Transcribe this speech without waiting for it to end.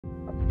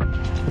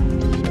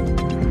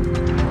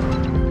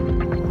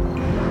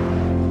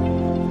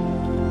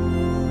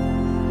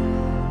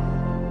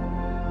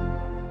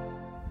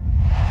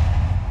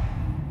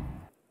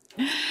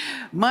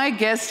My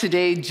guest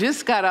today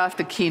just got off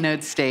the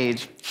keynote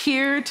stage,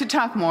 here to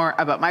talk more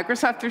about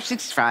Microsoft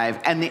 365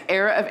 and the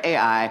era of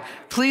AI.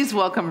 Please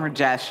welcome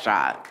Rajesh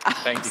Jha.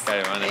 Thank you,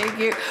 Kārima. Thank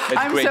you. It's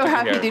I'm great so to be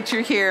happy here. that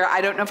you're here.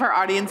 I don't know if our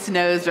audience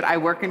knows, but I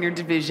work in your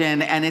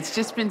division, and it's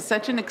just been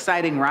such an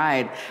exciting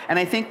ride. And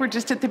I think we're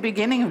just at the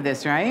beginning of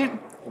this, right?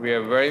 We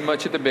are very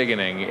much at the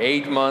beginning.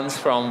 8 months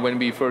from when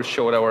we first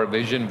showed our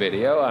vision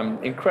video.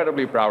 I'm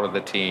incredibly proud of the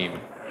team.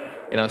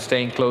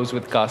 Staying close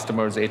with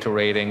customers,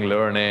 iterating,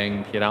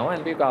 learning,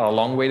 and we've got a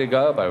long way to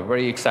go, but we're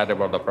very excited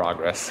about the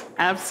progress.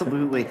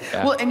 Absolutely.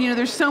 Yeah. Well, and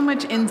there's so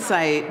much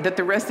insight that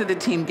the rest of the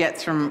team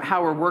gets from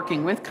how we're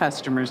working with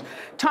customers.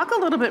 Talk a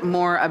little bit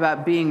more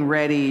about being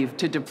ready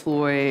to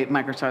deploy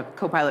Microsoft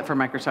Copilot for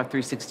Microsoft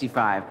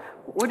 365.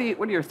 What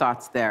are your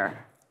thoughts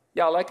there?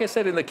 Yeah, like I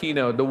said in the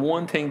keynote, the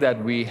one thing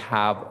that we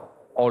have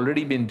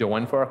already been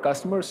doing for our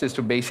customers is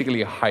to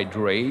basically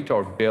hydrate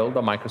or build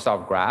a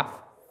Microsoft graph.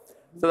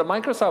 So the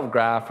Microsoft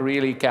graph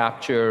really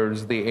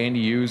captures the end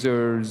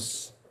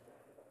users,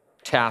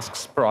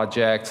 tasks,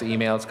 projects,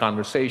 emails,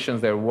 conversations,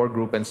 their work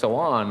group, and so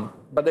on.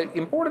 But the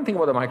important thing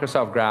about the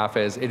Microsoft graph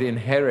is it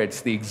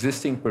inherits the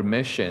existing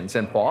permissions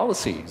and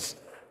policies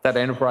that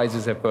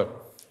enterprises have put.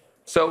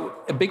 So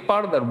a big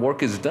part of that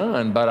work is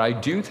done, but I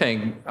do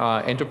think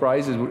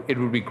enterprises, it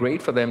would be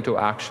great for them to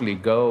actually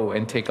go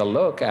and take a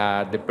look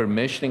at the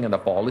permissioning and the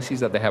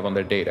policies that they have on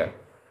their data.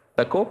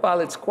 The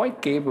Copilot's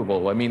quite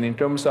capable. In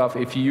terms of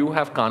if you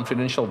have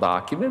confidential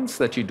documents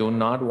that you do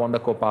not want the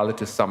Copilot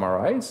to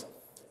summarize,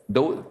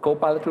 the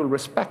Copilot will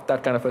respect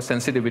that kind of a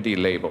sensitivity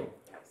label.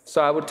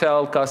 So I would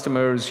tell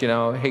customers,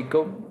 hey,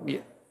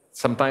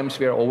 sometimes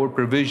we are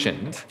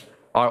over-provisioned,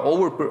 or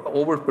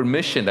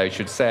over-permissioned, I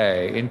should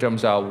say, in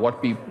terms of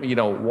what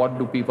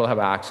do people have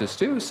access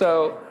to.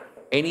 So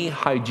any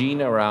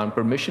hygiene around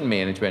permission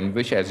management,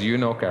 which, as you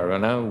know,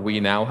 Kārima, we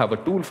now have a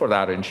tool for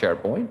that in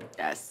SharePoint.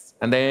 Yes.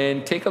 And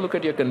then take a look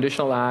at your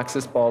conditional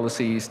access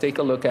policies, take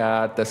a look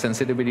at the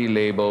sensitivity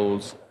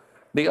labels.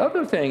 The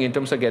other thing in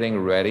terms of getting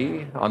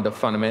ready on the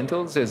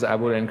fundamentals is I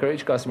would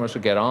encourage customers to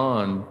get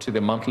on to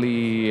the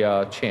monthly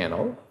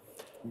channel,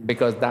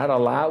 because that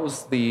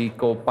allows the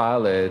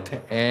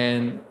Copilot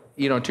and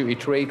to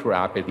iterate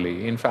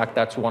rapidly. In fact,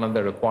 that's one of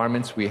the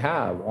requirements we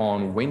have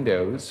on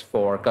Windows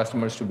for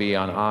customers to be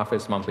on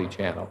Office monthly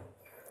channel.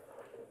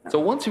 So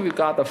once you've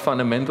got the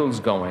fundamentals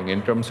going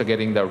in terms of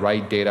getting the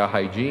right data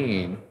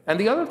hygiene, and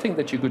the other thing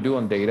that you could do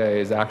on data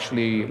is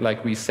actually,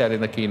 like we said in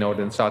the keynote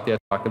and Satya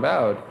talked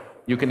about,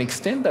 you can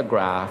extend the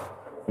graph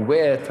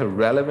with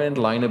relevant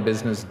line of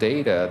business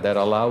data that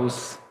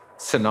allows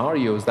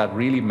scenarios that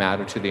really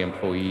matter to the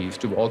employees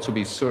to also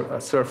be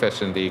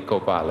surfaced in the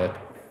Copilot.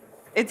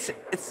 It's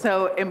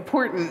so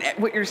important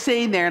what you're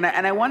saying there,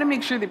 and I want to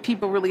make sure that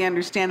people really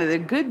understand that a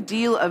good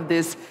deal of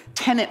this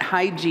tenant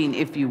hygiene,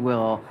 if you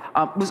will,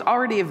 was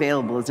already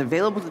available. It's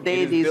available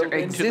today. These are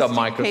existing the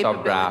Microsoft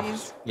capabilities,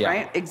 graphs.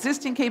 right?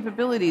 Existing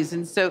capabilities,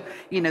 and so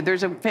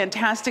there's a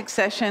fantastic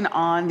session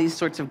on these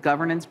sorts of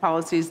governance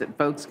policies that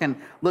folks can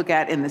look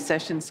at in the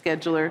session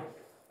scheduler.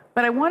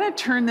 But I want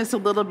to turn this a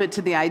little bit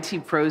to the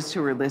IT pros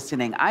who are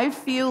listening. I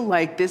feel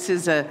like this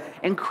is an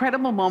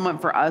incredible moment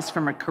for us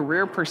from a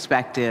career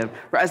perspective,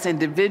 for us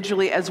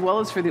individually, as well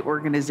as for the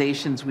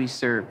organizations we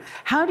serve.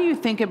 How do you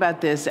think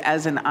about this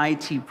as an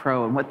IT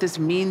pro and what this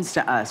means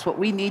to us, what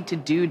we need to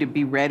do to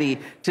be ready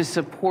to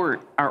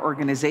support our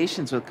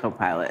organizations with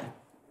Copilot?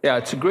 Yeah,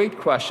 it's a great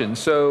question.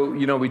 So,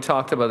 we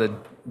talked about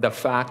the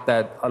fact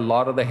that a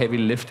lot of the heavy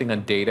lifting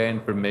on data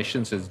and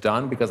permissions is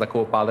done because the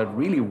Copilot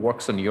really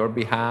works on your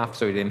behalf,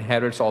 so it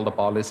inherits all the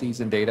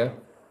policies and data.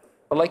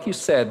 But like you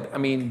said,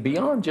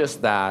 beyond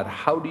just that,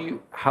 how do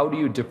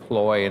you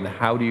deploy and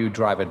how do you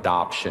drive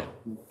adoption?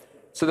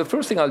 So the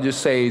first thing I'll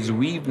just say is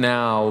we've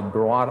now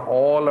brought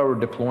all our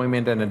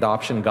deployment and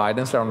adoption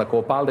guidance around the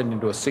Copilot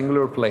into a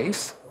singular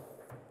place.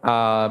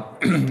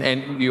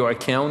 And your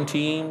account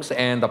teams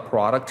and the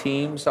product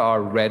teams are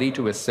ready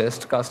to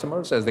assist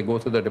customers as they go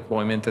through the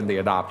deployment and the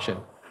adoption.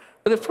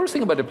 But the first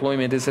thing about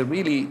deployment is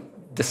really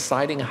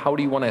deciding how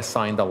do you want to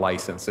assign the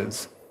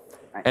licenses.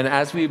 And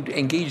as we've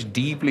engaged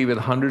deeply with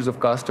hundreds of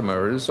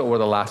customers over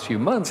the last few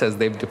months as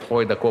they've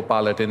deployed the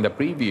Copilot in the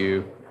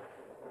preview,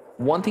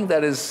 one thing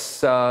that is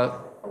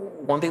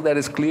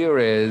clear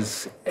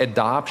is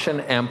adoption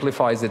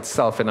amplifies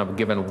itself in a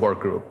given work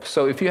group.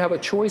 So if you have a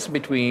choice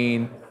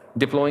between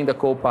deploying the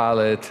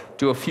Copilot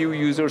to a few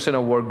users in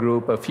a work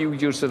group, a few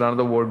users in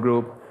another work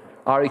group,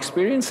 our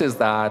experience is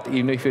that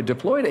even if you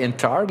deploy it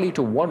entirely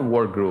to one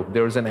work group,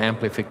 there's an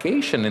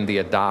amplification in the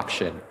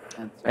adoption.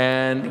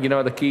 And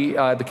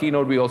the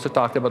keynote, we also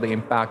talked about the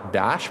impact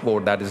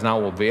dashboard that is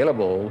now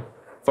available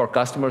for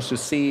customers to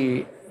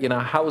see,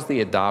 how's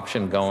the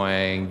adoption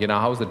going,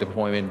 how's the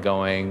deployment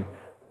going,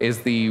 are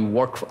the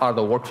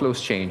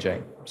workflows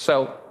changing?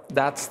 So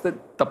that's the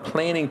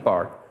planning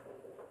part.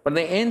 But at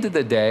the end of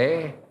the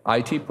day,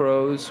 IT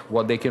pros,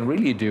 what they can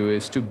really do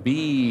is to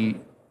be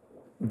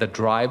the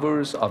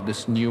drivers of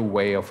this new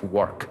way of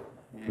work.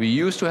 We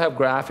used to have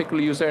graphical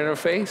user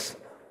interface.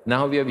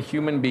 Now we have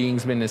human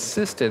beings being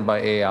assisted by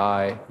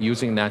AI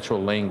using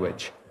natural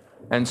language.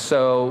 And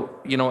so,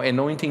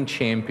 anointing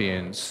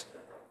champions,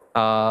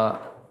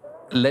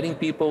 letting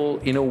people,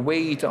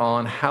 wait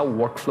on how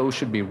workflow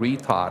should be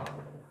rethought.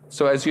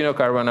 So as you know,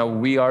 Caravana,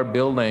 we are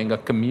building a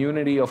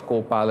community of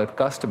Copilot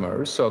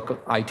customers, so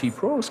IT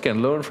pros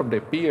can learn from their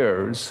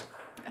peers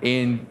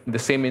in the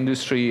same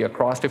industry,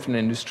 across different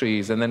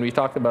industries. And then we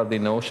talked about the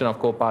notion of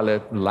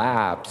Copilot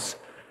labs.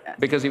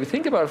 Because if you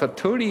think about it, for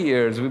 30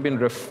 years, we've been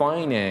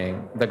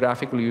refining the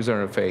graphical user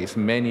interface,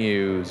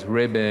 menus,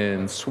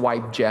 ribbons,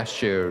 swipe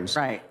gestures.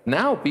 Right.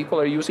 Now people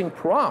are using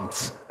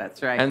prompts.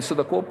 That's right. And so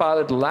the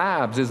Copilot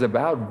Labs is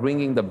about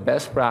bringing the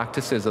best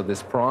practices of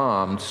these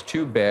prompts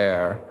to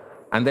bear.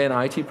 And then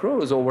IT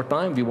pros, over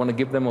time, we want to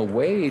give them a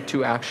way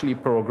to actually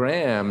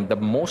program the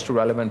most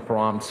relevant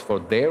prompts for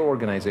their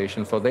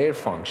organization, for their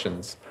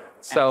functions.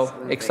 So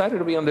Absolutely. excited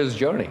to be on this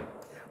journey.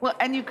 Well,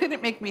 and you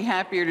couldn't make me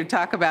happier to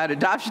talk about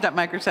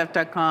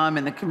adoption.microsoft.com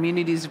and the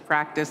communities of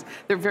practice.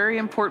 They're very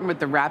important with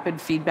the rapid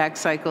feedback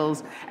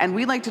cycles. And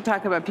we like to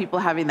talk about people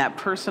having that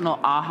personal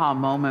aha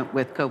moment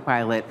with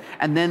Copilot,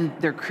 and then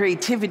their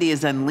creativity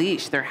is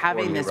unleashed. They're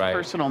having this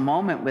personal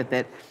moment with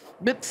it.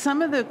 But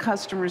some of the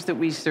customers that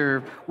we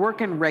serve work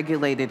in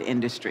regulated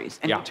industries.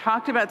 And you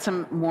talked about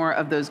some more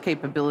of those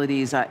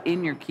capabilities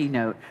in your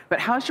keynote. But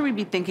how should we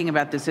be thinking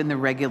about this in the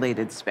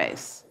regulated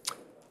space?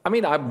 I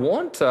mean, I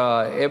want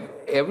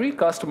every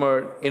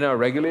customer in a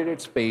regulated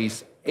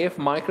space, if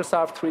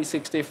Microsoft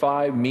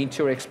 365 meets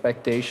your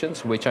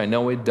expectations, which I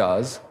know it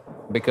does,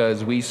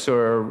 because we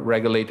serve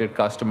regulated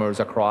customers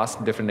across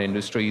different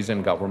industries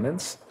and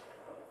governments,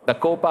 the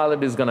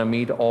Copilot is going to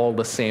meet all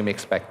the same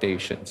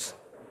expectations.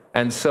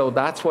 And so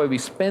that's why we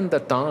spend the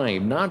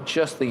time, not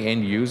just the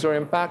end user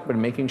impact, but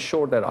making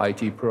sure that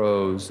IT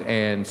pros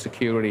and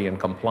security and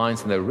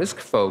compliance and the risk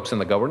folks and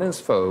the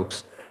governance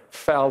folks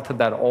felt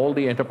that all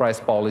the enterprise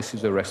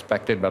policies are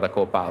respected by the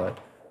Copilot.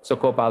 So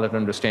Copilot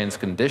understands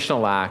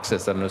conditional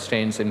access,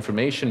 understands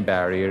information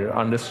barrier,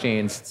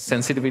 understands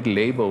sensitivity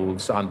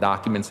labels on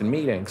documents and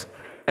meetings.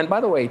 And by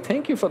the way,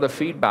 thank you for the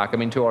feedback. I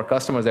mean, to our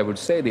customers, I would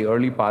say, the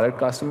early pilot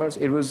customers,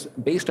 it was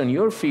based on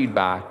your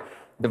feedback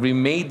that we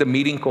made the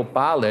meeting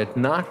Copilot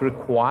not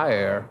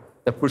require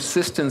the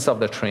persistence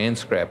of the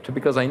transcript,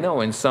 because I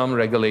know in some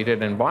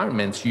regulated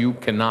environments, you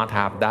cannot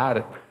have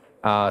that.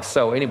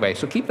 So anyway,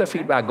 so keep the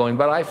feedback going,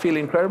 but I feel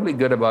incredibly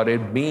good about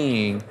it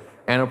being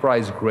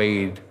enterprise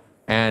grade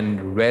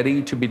and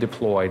ready to be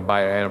deployed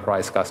by our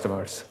enterprise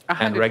customers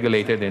 100%. And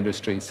regulated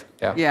industries.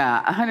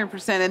 Yeah,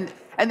 100%.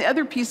 And the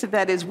other piece of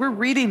that is we're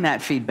reading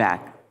that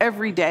feedback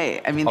every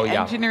day. I mean, the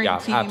engineering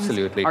teams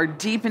are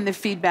deep in the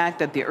feedback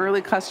that the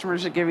early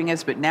customers are giving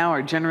us, but now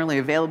are generally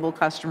available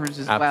customers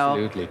as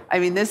well. I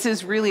mean, this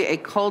is really a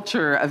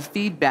culture of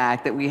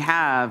feedback that we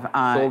have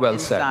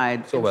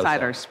inside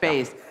our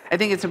space. I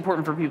think it's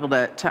important for people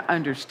to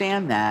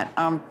understand that.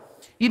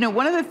 You know,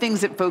 one of the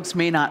things that folks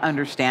may not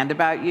understand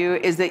about you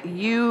is that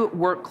you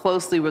work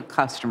closely with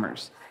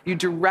customers. You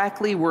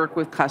directly work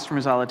with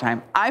customers all the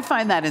time. I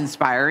find that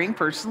inspiring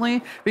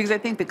personally, because I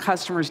think the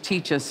customers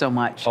teach us so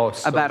much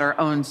about our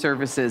own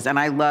services. And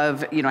I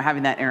love, you know,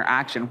 having that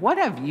interaction. What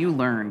have you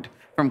learned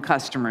from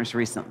customers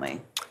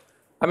recently?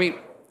 I mean,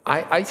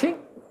 I think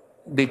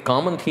the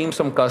common themes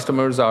from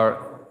customers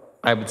are,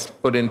 I would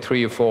put in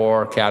 3 or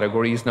 4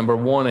 categories. Number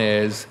one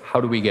is,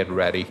 how do we get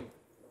ready?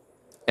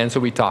 And so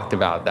we talked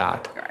about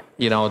that.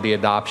 You know, the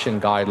adoption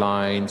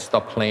guidelines,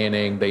 the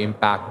planning, the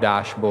impact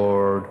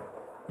dashboard,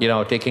 you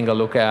know, taking a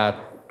look at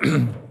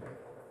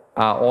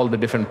all the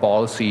different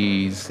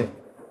policies.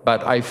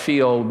 But I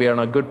feel we're on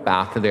a good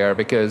path there,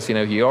 because, you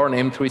know, if you're on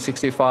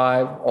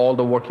M365, all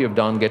the work you've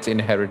done gets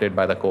inherited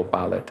by the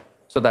Copilot.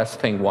 So that's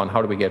thing one,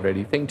 how do we get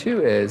ready? Thing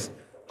two is,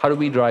 how do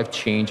we drive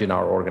change in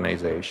our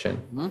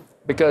organization?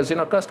 Because, you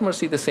know, customers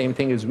see the same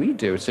thing as we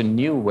do. It's a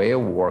new way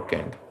of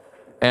working.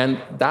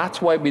 And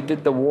that's why we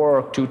did the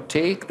work to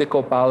take the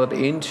Copilot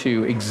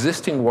into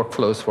existing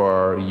workflows for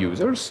our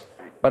users.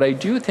 But I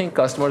do think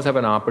customers have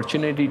an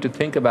opportunity to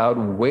think about,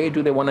 where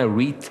do they want to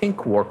rethink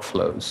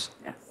workflows?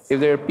 If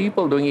there are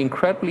people doing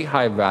incredibly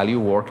high value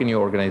work in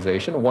your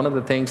organization, one of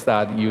the things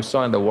that you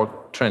saw in the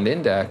Work Trend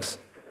Index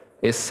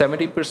is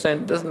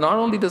 70%, not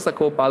only does the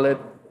Copilot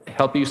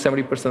help you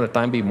 70% of the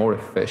time be more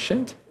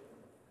efficient,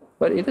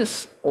 but it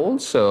is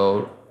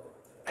also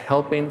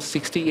helping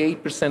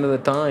 68% of the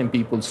time,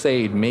 people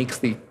say it makes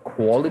the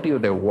quality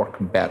of their work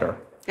better.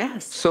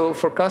 So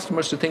for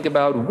customers to think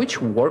about which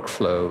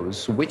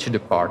workflows, which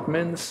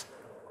departments,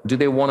 do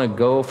they want to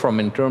go from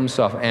in terms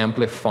of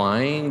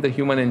amplifying the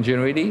human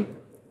ingenuity?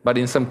 But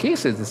in some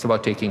cases, it's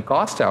about taking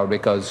cost out,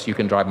 because you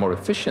can drive more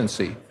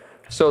efficiency.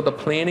 So the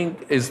planning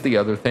is the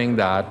other thing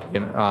that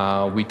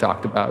we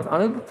talked about.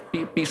 Another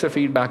piece of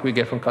feedback we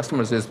get from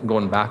customers is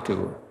going back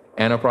to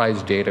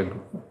enterprise data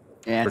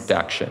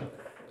protection.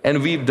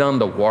 And we've done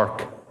the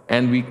work,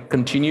 and we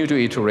continue to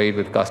iterate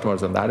with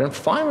customers on that. And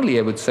finally,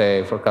 I would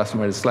say for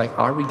customers, it's like,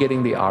 are we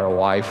getting the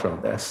ROI from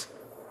this?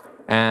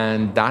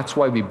 And that's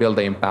why we build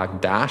the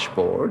impact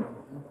dashboard,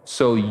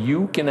 so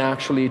you can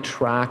actually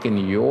track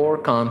in your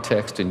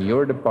context, in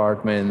your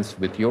departments,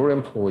 with your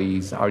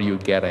employees, are you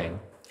getting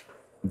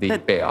the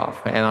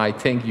payoff. And I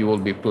think you will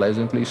be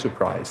pleasantly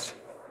surprised.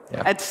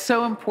 Yeah. That's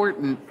so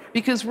important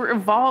because we're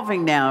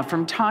evolving now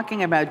from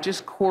talking about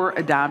just core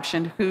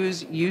adoption,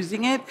 who's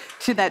using it,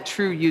 to that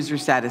true user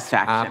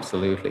satisfaction.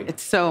 Absolutely.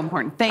 It's so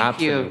important. Thank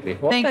you.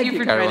 Well, thank you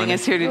for joining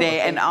us here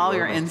today and all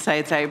your much.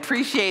 insights. I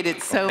appreciate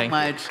it so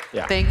much.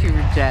 Yeah. Thank you,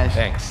 Rajesh.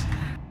 Thanks.